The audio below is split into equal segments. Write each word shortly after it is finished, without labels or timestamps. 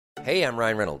Hey, I'm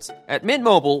Ryan Reynolds. At Mint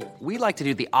Mobile, we like to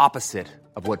do the opposite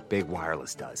of what Big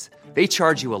Wireless does. They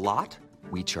charge you a lot,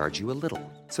 we charge you a little.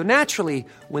 So naturally,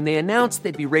 when they announced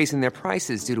they'd be raising their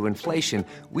prices due to inflation,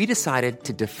 we decided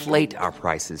to deflate our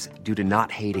prices due to not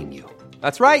hating you.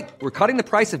 That's right. We're cutting the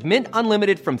price of Mint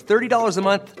Unlimited from $30 a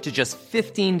month to just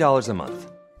 $15 a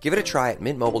month. Give it a try at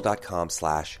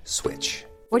mintmobile.com/switch.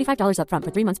 $45 up front for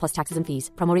 3 months plus taxes and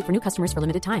fees. Promo rate for new customers for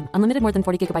limited time. Unlimited more than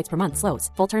 40 gigabytes per month. Slows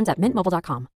full terms at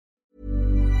mintmobile.com.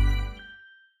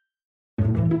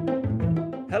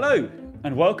 Hello,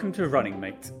 and welcome to Running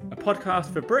Mate, a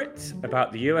podcast for Brits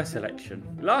about the US election.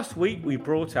 Last week we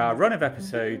brought our run of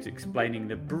episodes explaining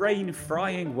the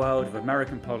brain-frying world of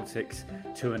American politics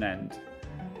to an end.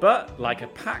 But, like a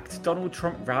packed Donald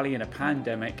Trump rally in a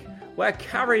pandemic, we're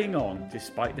carrying on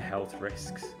despite the health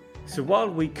risks. So while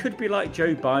we could be like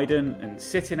Joe Biden and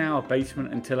sit in our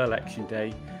basement until election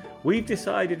day, we've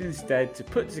decided instead to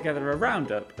put together a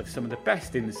roundup of some of the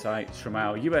best insights from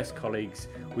our US colleagues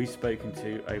we've spoken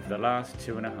to over the last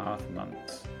 2.5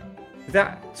 months.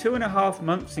 That 2.5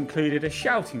 months included a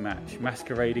shouting match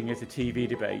masquerading as a TV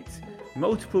debate,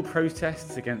 multiple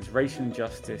protests against racial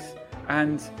injustice,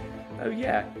 and, oh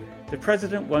yeah, the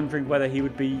president wondering whether he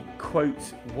would be,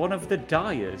 quote, one of the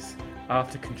dyers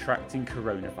after contracting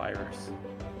coronavirus.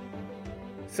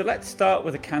 So let's start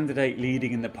with a candidate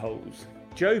leading in the polls,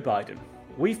 Joe Biden.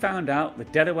 We found out the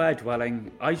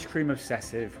Delaware-dwelling, ice cream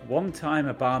obsessive, one-time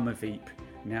Obama Veep,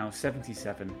 now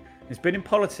 77, has been in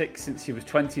politics since he was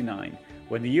 29,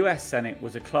 when the US Senate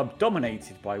was a club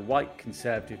dominated by white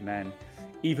conservative men,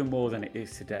 even more than it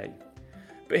is today.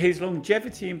 But his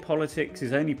longevity in politics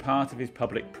is only part of his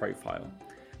public profile,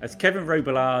 as Kevin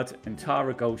Robillard and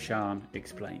Tara Golshan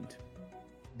explained.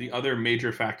 The other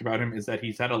major fact about him is that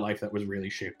he's had a life that was really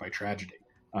shaped by tragedy.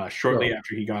 Shortly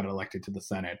after he got elected to the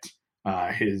Senate,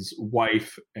 his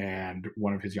wife and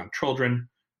one of his young children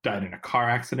died in a car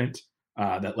accident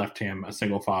that left him a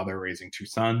single father raising 2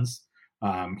 sons.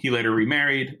 He later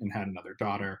remarried and had another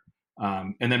daughter.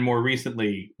 And then more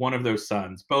recently, one of those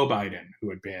sons, Beau Biden, who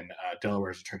had been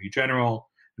Delaware's attorney general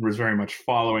and was very much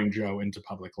following Joe into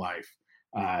public life,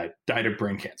 died of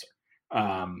brain cancer.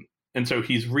 And so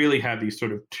he's really had these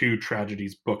sort of 2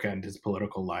 tragedies bookend his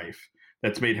political life.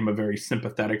 That's made him a very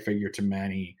sympathetic figure to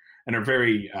many, and are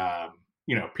very,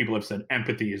 people have said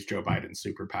empathy is Joe Biden's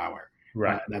superpower.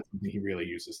 Right. That's something he really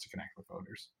uses to connect with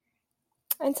voters.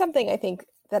 And something I think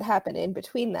that happened in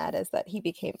between that is that he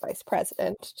became vice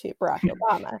president to Barack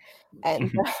Obama,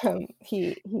 and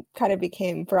he kind of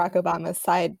became Barack Obama's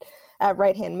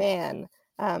right-hand man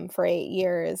for 8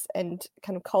 years, and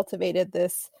kind of cultivated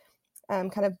this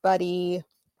kind of buddy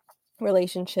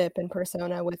relationship and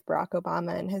persona with Barack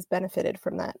Obama, and has benefited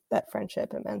from that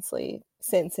friendship immensely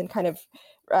since, and kind of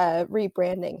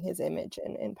rebranding his image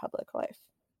in public life.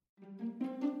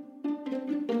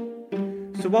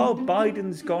 So while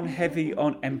Biden's gone heavy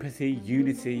on empathy,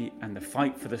 unity, and the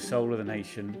fight for the soul of the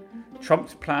nation,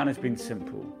 Trump's plan has been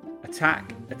simple: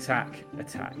 attack, attack,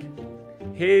 attack.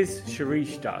 Here's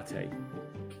Shirish Date.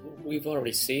 We've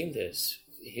already seen this.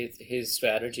 His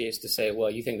strategy is to say,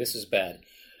 well, you think this is bad?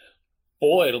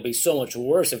 Boy, it'll be so much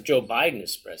worse if Joe Biden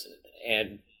is president.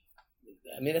 And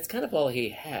I mean, that's kind of all he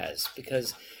has,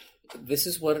 because this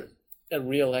is what a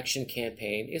re-election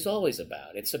campaign is always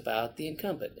about. It's about the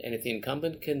incumbent. And if the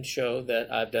incumbent can show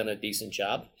that I've done a decent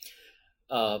job,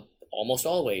 almost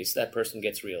always that person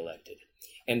gets reelected.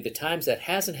 And the times that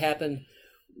hasn't happened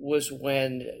was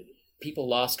when people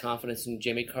lost confidence in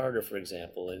Jimmy Carter, for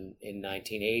example, in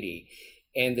 1980.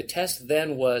 And the test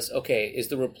then was, okay, is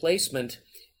the replacement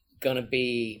going to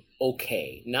be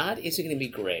okay? Not is it going to be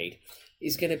great?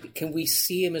 Can we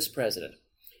see him as president?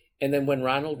 And then when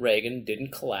Ronald Reagan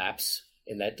didn't collapse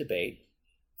in that debate,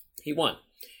 he won.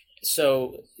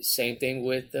 So same thing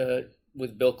with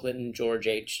Bill Clinton and George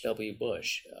H.W.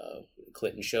 Bush.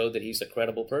 Clinton showed that he's a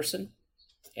credible person,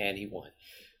 and he won.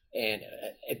 And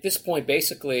at this point,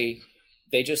 basically,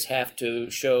 they just have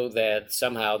to show that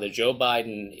somehow that Joe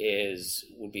Biden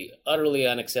would be utterly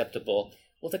unacceptable.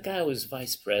 Well, the guy was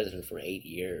vice president for 8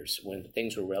 years when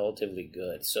things were relatively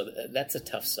good. So that's a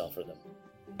tough sell for them.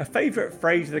 A favourite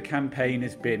phrase of the campaign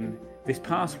has been, this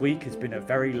past week has been a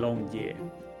very long year.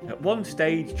 At one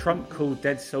stage, Trump called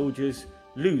dead soldiers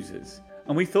losers,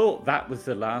 and we thought that was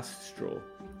the last straw.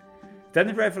 Then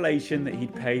the revelation that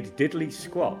he'd paid diddly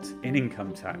squat in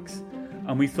income tax,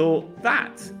 and we thought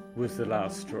that was the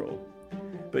last straw.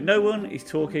 But no one is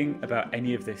talking about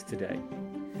any of this today.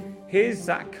 Here's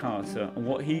Zach Carter on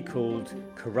what he called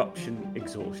corruption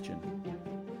exhaustion.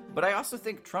 But I also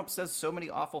think Trump says so many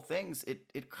awful things.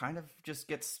 It kind of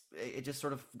just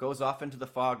sort of goes off into the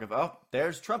fog of, oh,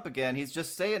 there's Trump again. He's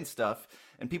just saying stuff,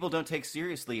 and people don't take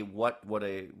seriously what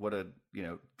a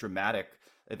dramatic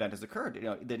event has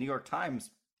occurred. The New York Times,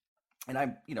 and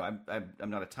I'm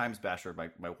not a Times basher.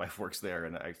 My wife works there,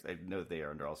 and I know that they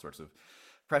are under all sorts of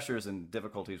pressures and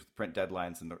difficulties with print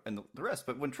deadlines and the rest.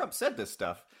 But when Trump said this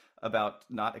stuff about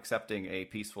not accepting a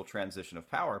peaceful transition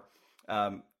of power,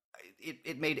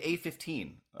 it made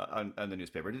A15 on the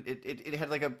newspaper. It had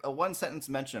like a one sentence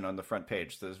mention on the front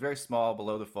page. So it was very small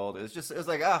below the fold. It was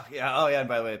like, oh yeah. And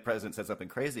by the way, the president said something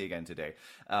crazy again today.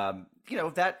 That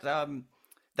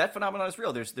phenomenon is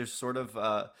real. There's sort of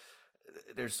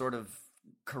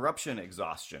corruption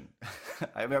exhaustion.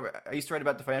 I remember I used to write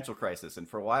about the financial crisis, and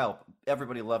for a while,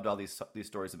 everybody loved all these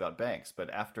stories about banks.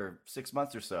 But after 6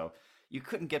 months or so, you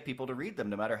couldn't get people to read them,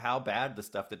 no matter how bad the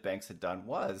stuff that banks had done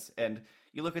was. And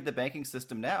you look at the banking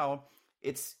system now,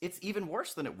 it's even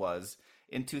worse than it was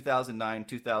in 2009,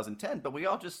 2010. But we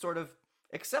all just sort of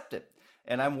accept it.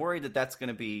 And I'm worried that that's going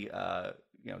to be,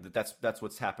 that's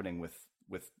what's happening with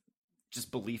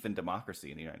just belief in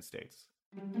democracy in the United States.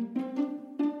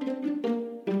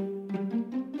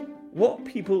 What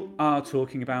people are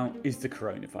talking about is the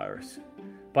coronavirus.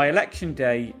 By election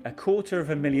day,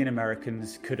 250,000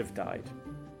 Americans could have died.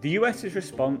 The US's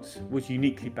response was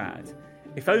uniquely bad,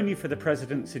 if only for the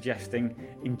president suggesting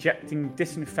injecting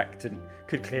disinfectant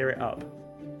could clear it up.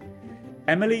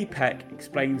 Emily Peck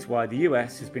explains why the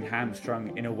US has been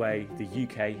hamstrung in a way the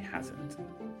UK hasn't.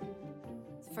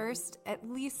 First, at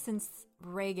least since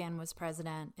Reagan was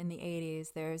president in the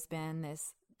 80s, there's been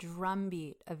this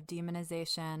drumbeat of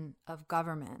demonization of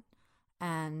government.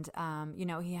 And,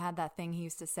 he had that thing he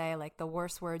used to say, like, the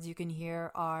worst words you can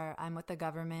hear are, I'm with the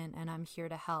government and I'm here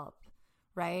to help,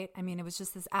 right? I mean, it was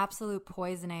just this absolute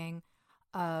poisoning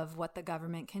of what the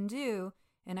government can do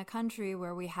in a country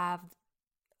where we have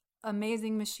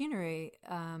amazing machinery,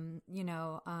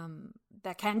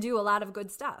 that can do a lot of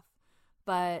good stuff.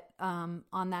 But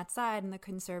on that side, and the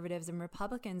conservatives and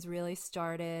Republicans really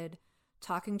started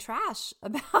talking trash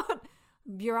about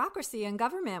bureaucracy and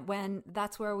government, when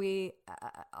that's where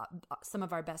some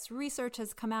of our best research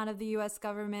has come out of the U.S.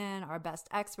 government, our best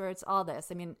experts, all this.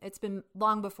 I mean, it's been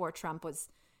long before Trump was,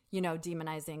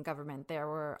 demonizing government. There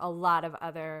were a lot of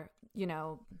other,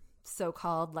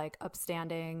 so-called like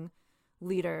upstanding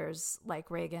leaders like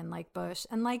Reagan, like Bush,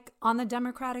 and like on the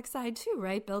Democratic side too,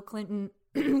 right? Bill Clinton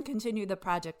continued the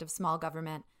project of small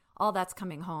government. All that's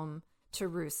coming home to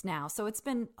roost now. So it's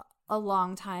been a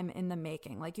long time in the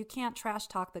making. Like, you can't trash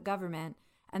talk the government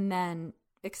and then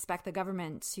expect the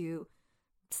government to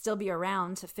still be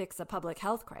around to fix a public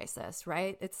health crisis,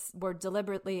 right? We're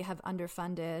deliberately have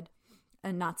underfunded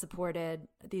and not supported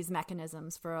these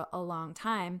mechanisms for a long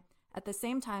time. At the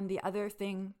same time, the other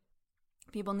thing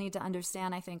people need to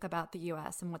understand, I think, about the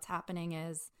U.S. and what's happening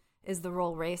is the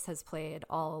role race has played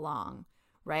all along,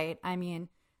 right? I mean,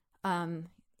 in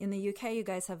the UK, you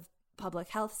guys have public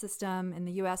health system. In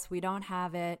the U.S., we don't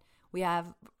have it. We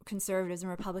have conservatives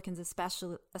and Republicans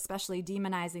especially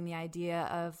demonizing the idea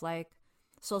of like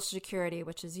Social Security,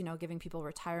 which is, giving people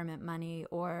retirement money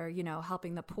or,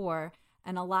 helping the poor.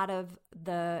 And a lot of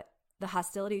the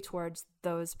hostility towards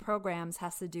those programs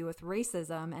has to do with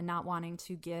racism and not wanting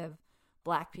to give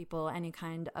Black people any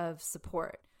kind of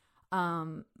support.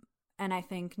 And I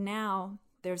think now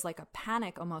there's like a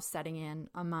panic almost setting in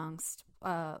amongst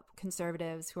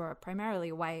conservatives who are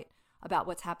primarily white about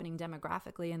what's happening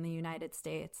demographically in the United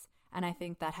States. And I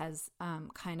think that has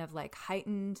kind of like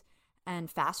heightened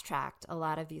and fast-tracked a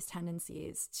lot of these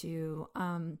tendencies to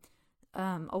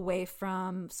away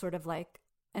from sort of like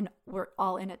an we're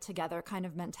all in it together kind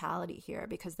of mentality here,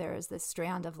 because there is this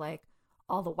strand of like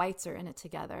all the whites are in it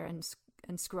together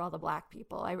and screw all the Black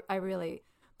people. I really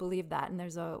believe that. And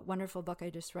there's a wonderful book I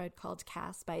just read called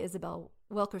Caste by Isabel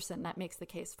Wilkerson that makes the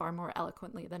case far more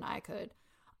eloquently than I could.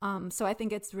 So I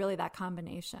think it's really that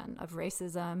combination of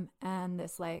racism and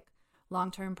this like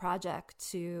long-term project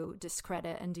to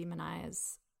discredit and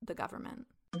demonize the government.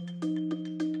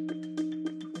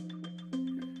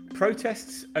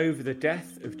 Protests over the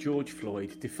death of George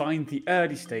Floyd defined the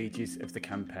early stages of the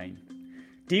campaign.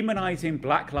 Demonising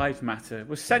Black Lives Matter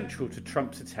was central to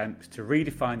Trump's attempt to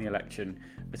redefine the election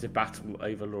as a battle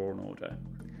over law and order.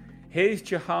 Here's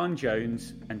Jahan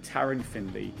Jones and Taryn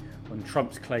Finley on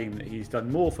Trump's claim that he's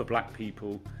done more for Black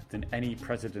people than any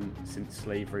president since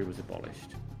slavery was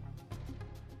abolished.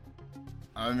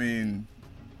 I mean,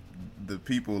 the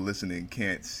people listening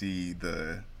can't see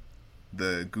the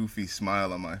goofy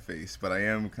smile on my face, but I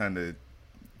am kind of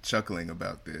chuckling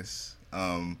about this.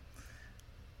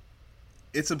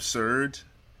 It's absurd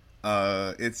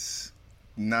It's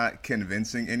not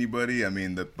convincing anybody. I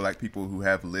mean, the black people who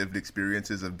have lived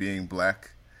experiences of being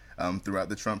black throughout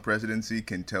the Trump presidency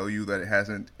can tell you that it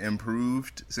hasn't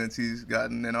improved since he's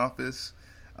gotten in office.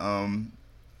 The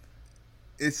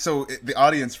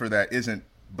audience for that isn't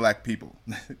black people.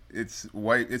 It's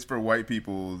for white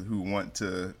people who want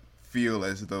to feel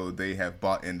as though they have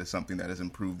bought into something that has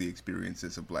improved the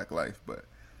experiences of black life. But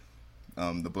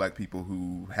the black people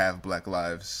who have black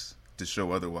lives to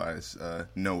show otherwise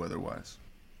know otherwise.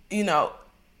 You know,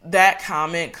 that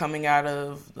comment coming out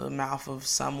of the mouth of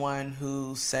someone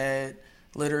who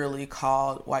literally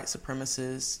called white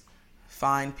supremacists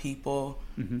fine people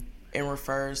and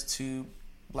refers to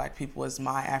black people as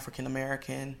my African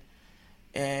American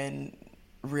and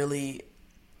really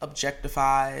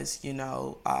objectifies,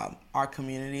 our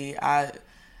community.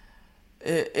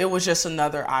 It was just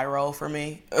another eye roll for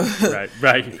me.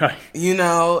 Right.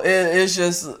 It's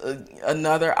just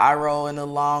another eye roll in a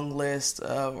long list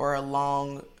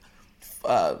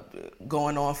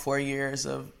going on 4 years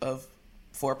of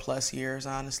 4+ years,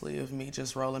 honestly, of me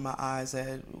just rolling my eyes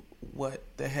at what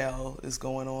the hell is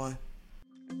going on.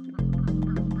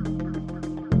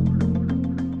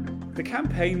 The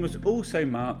campaign was also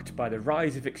marked by the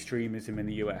rise of extremism in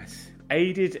the US,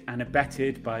 aided and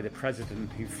abetted by the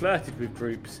president who flirted with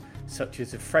groups such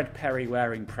as the Fred Perry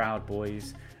wearing Proud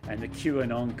Boys and the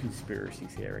QAnon conspiracy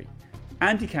theory.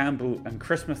 Andy Campbell and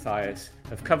Chris Mathias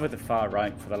have covered the far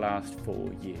right for the last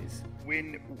 4 years.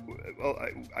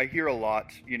 I hear a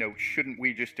lot, shouldn't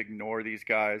we just ignore these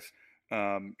guys?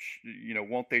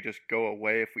 Won't they just go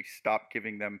away if we stop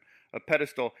giving them a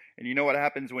pedestal? And what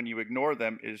happens when you ignore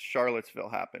them is Charlottesville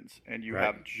happens, and you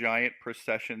have giant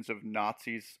processions of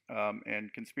Nazis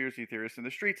and conspiracy theorists in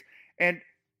the streets. And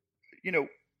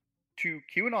to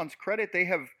QAnon's credit, they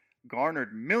have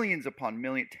garnered millions upon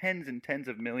millions, tens and tens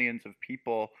of millions of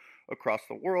people across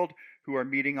the world who are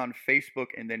meeting on Facebook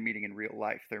and then meeting in real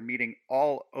life. They're meeting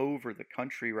all over the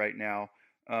country right now.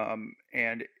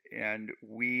 And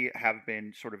we have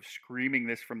been sort of screaming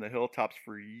this from the hilltops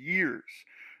for years,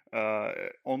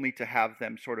 only to have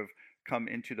them sort of come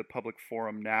into the public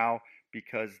forum now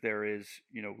because there is,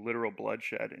 literal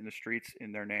bloodshed in the streets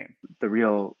in their name. The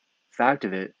real fact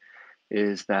of it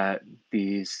is that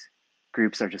these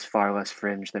groups are just far less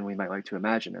fringe than we might like to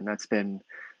imagine. And that's been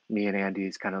me and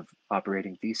Andy's kind of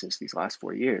operating thesis these last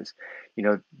 4 years.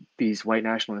 These white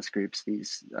nationalist groups,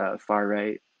 these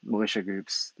far-right militia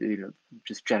groups,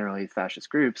 just generally fascist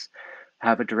groups,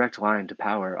 have a direct line to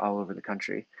power all over the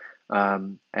country.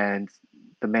 And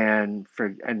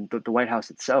the White House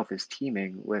itself is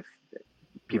teeming with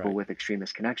people with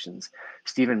extremist connections.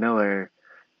 Stephen Miller,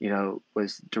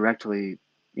 was directly,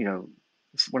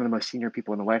 one of the most senior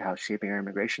people in the White House shaping our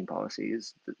immigration policy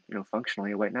is,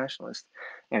 functionally a white nationalist.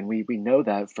 And we know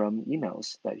that from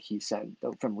emails that he sent,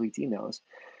 from leaked emails,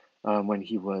 when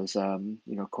he was,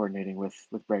 coordinating with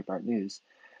Breitbart News.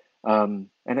 And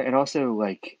also,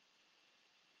 like,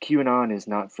 QAnon is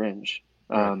not fringe.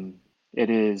 It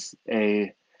is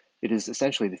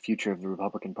essentially the future of the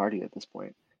Republican Party at this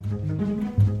point.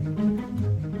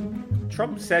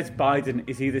 Trump says Biden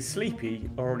is either sleepy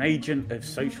or an agent of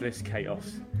socialist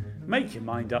chaos. Make your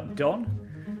mind up,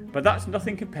 Don. But that's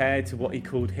nothing compared to what he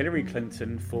called Hillary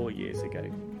Clinton 4 years ago.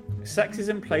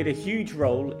 Sexism played a huge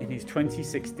role in his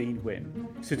 2016 win.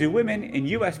 So do women in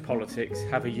US politics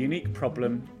have a unique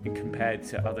problem compared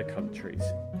to other countries?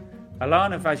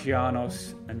 Alana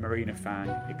Vagianos and Marina Fang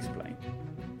explain.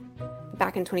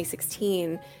 Back in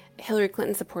 2016, Hillary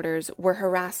Clinton supporters were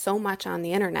harassed so much on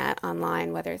the internet,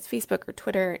 online, whether it's Facebook or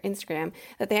Twitter, or Instagram,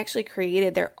 that they actually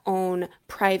created their own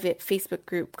private Facebook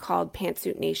group called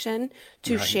Pantsuit Nation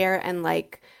to share and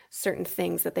like certain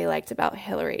things that they liked about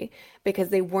Hillary, because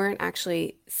they weren't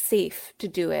actually safe to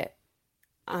do it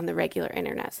on the regular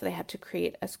internet. So they had to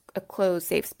create a closed,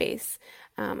 safe space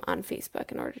on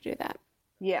Facebook in order to do that.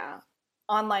 Yeah.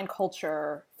 Online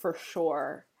culture, for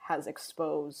sure, has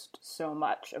exposed so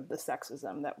much of the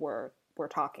sexism that we're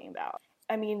talking about.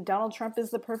 I mean, Donald Trump is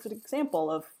the perfect example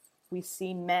of, we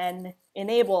see men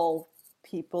enable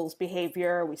people's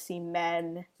behavior. We see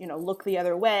men, look the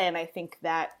other way. And I think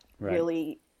that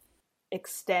really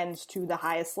extends to the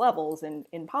highest levels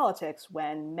in politics,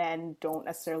 when men don't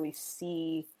necessarily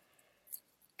see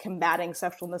combating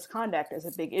sexual misconduct as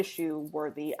a big issue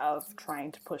worthy of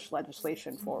trying to push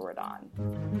legislation forward on.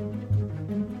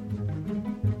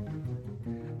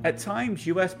 At times,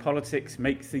 US politics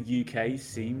makes the UK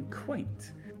seem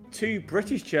quaint. Two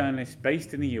British journalists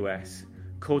based in the US,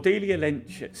 Cordelia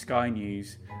Lynch at Sky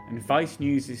News and Vice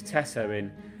News' Tess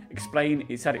Owen, explain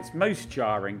it's at its most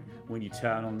jarring when you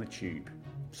turn on the tube.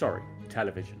 Sorry,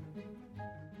 television.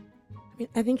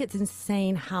 I think it's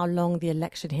insane how long the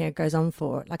election here goes on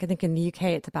for. Like, I think in the UK,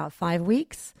 it's about 5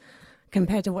 weeks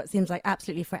compared to what seems like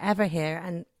absolutely forever here.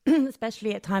 And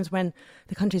especially at times when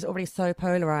the country is already so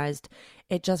polarized,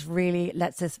 it just really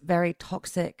lets this very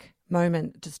toxic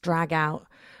moment just drag out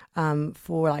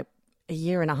for like a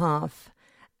year and a half.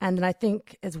 And then I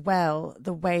think as well,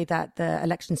 the way that the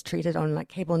election's treated on like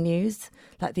cable news,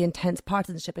 like the intense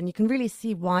partisanship, and you can really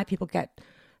see why people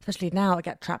especially now,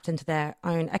 get trapped into their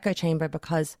own echo chamber,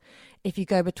 because if you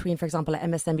go between, for example, like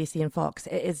MSNBC and Fox,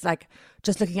 it is like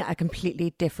just looking at a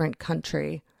completely different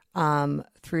country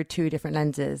through two different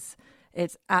lenses.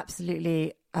 It's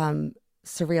absolutely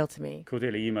surreal to me.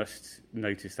 Cordelia, you must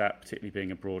notice that, particularly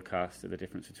being a broadcaster, the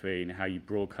difference between how you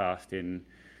broadcast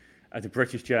as a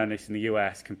British journalist in the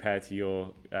US compared to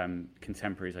your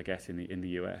contemporaries, I guess, in the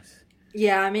US.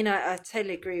 Yeah, I mean, I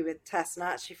totally agree with Tess, and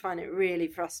I actually find it really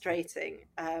frustrating.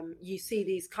 You see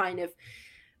these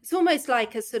it's almost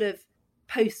like a sort of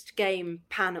post-game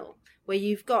panel where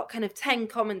you've got kind of 10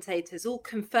 commentators all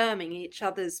confirming each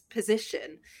other's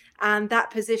position, and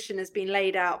that position has been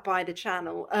laid out by the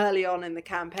channel early on in the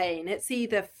campaign. It's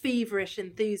either feverish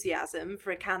enthusiasm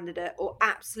for a candidate or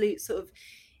absolute sort of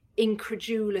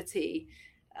incredulity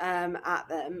at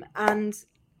them, and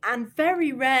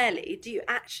very rarely do you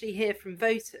actually hear from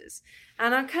voters.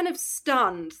 And I'm kind of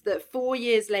stunned that 4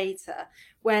 years later,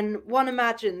 when one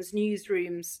imagines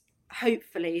newsrooms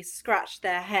hopefully scratched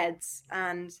their heads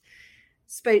and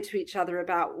spoke to each other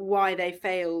about why they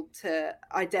failed to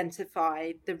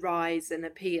identify the rise and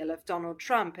appeal of Donald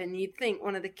Trump. And you'd think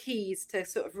one of the keys to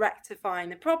sort of rectifying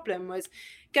the problem was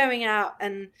going out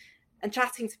and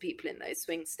chatting to people in those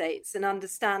swing states and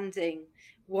understanding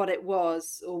what it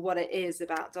was or what it is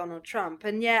about Donald Trump.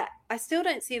 And yet I still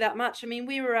don't see that much. I mean,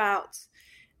 we were out,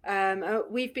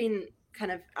 we've been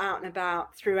kind of out and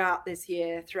about throughout this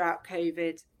year, throughout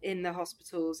COVID, in the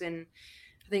hospitals. I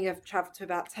think I've traveled to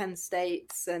about 10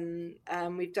 states, and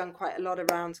we've done quite a lot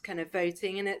around kind of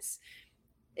voting. And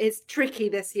it's tricky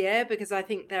this year because I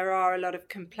think there are a lot of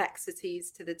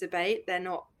complexities to the debate. They're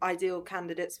not ideal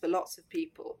candidates for lots of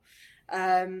people.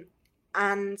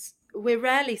 And we're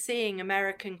rarely seeing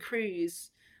American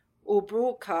crews or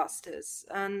broadcasters.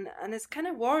 And it's kind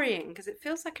of worrying because it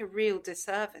feels like a real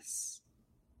disservice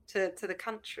to the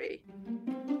country.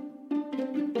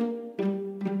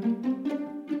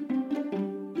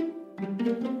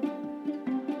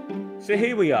 So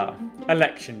here we are,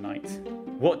 election night.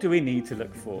 What do we need to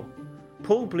look for?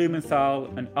 Paul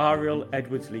Blumenthal and Ariel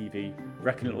Edwards-Levy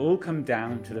reckon it'll all come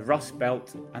down to the Rust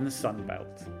Belt and the Sun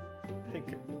Belt. I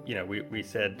think, we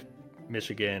said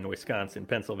Michigan, Wisconsin,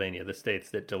 Pennsylvania, the states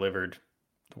that delivered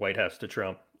the White House to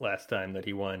Trump last time that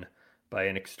he won by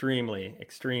an extremely,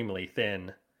 extremely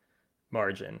thin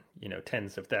margin,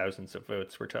 tens of thousands of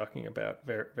votes we're talking about,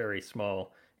 very, very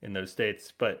small in those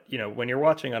states. But, when you're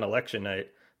watching on election night,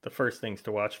 the first things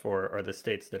to watch for are the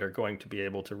states that are going to be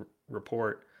able to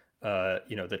report,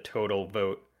 the total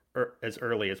vote as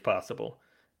early as possible.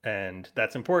 And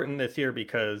that's important this year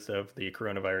because of the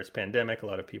coronavirus pandemic. A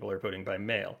lot of people are voting by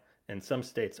mail, and some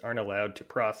states aren't allowed to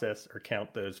process or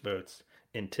count those votes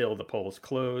until the polls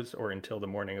close or until the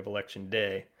morning of election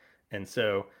day. And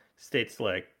so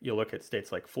you'll look at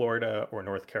states like Florida or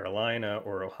North Carolina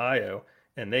or Ohio,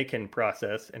 and they can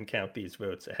process and count these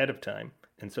votes ahead of time.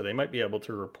 And so they might be able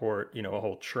to report, a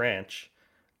whole tranche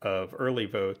of early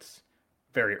votes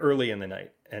very early in the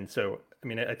night. And so,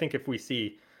 I think if we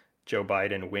see Joe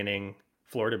Biden winning,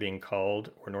 Florida being called,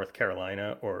 or North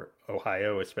Carolina or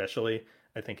Ohio especially,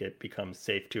 I think it becomes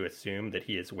safe to assume that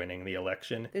he is winning the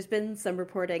election. There's been some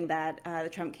reporting that the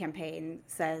Trump campaign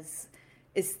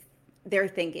their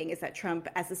thinking is that Trump,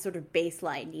 as a sort of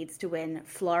baseline, needs to win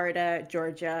Florida,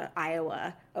 Georgia,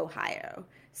 Iowa, Ohio.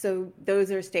 So those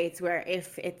are states where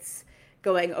if it's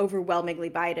going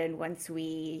overwhelmingly Biden, once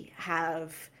we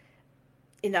have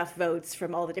enough votes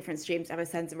from all the different streams to have a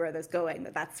sense of where that's going,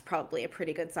 that's probably a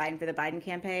pretty good sign for the Biden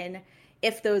campaign.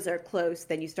 If those are close,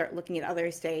 then you start looking at other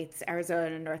states,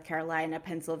 Arizona, North Carolina,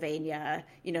 Pennsylvania,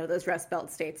 those Rust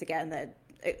Belt states again, that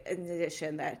in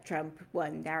addition that Trump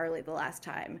won narrowly the last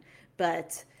time.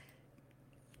 But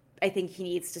I think he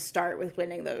needs to start with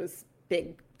winning those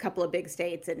couple of big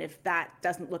states. And if that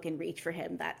doesn't look in reach for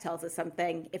him, that tells us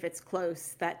something. If it's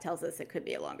close, that tells us it could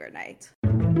be a longer night.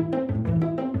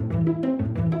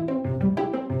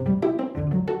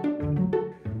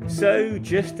 So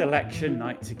just election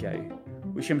night to go,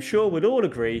 which I'm sure we'd all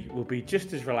agree will be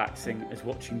just as relaxing as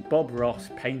watching Bob Ross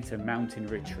paint a mountain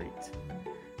retreat.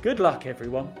 Good luck,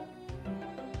 everyone.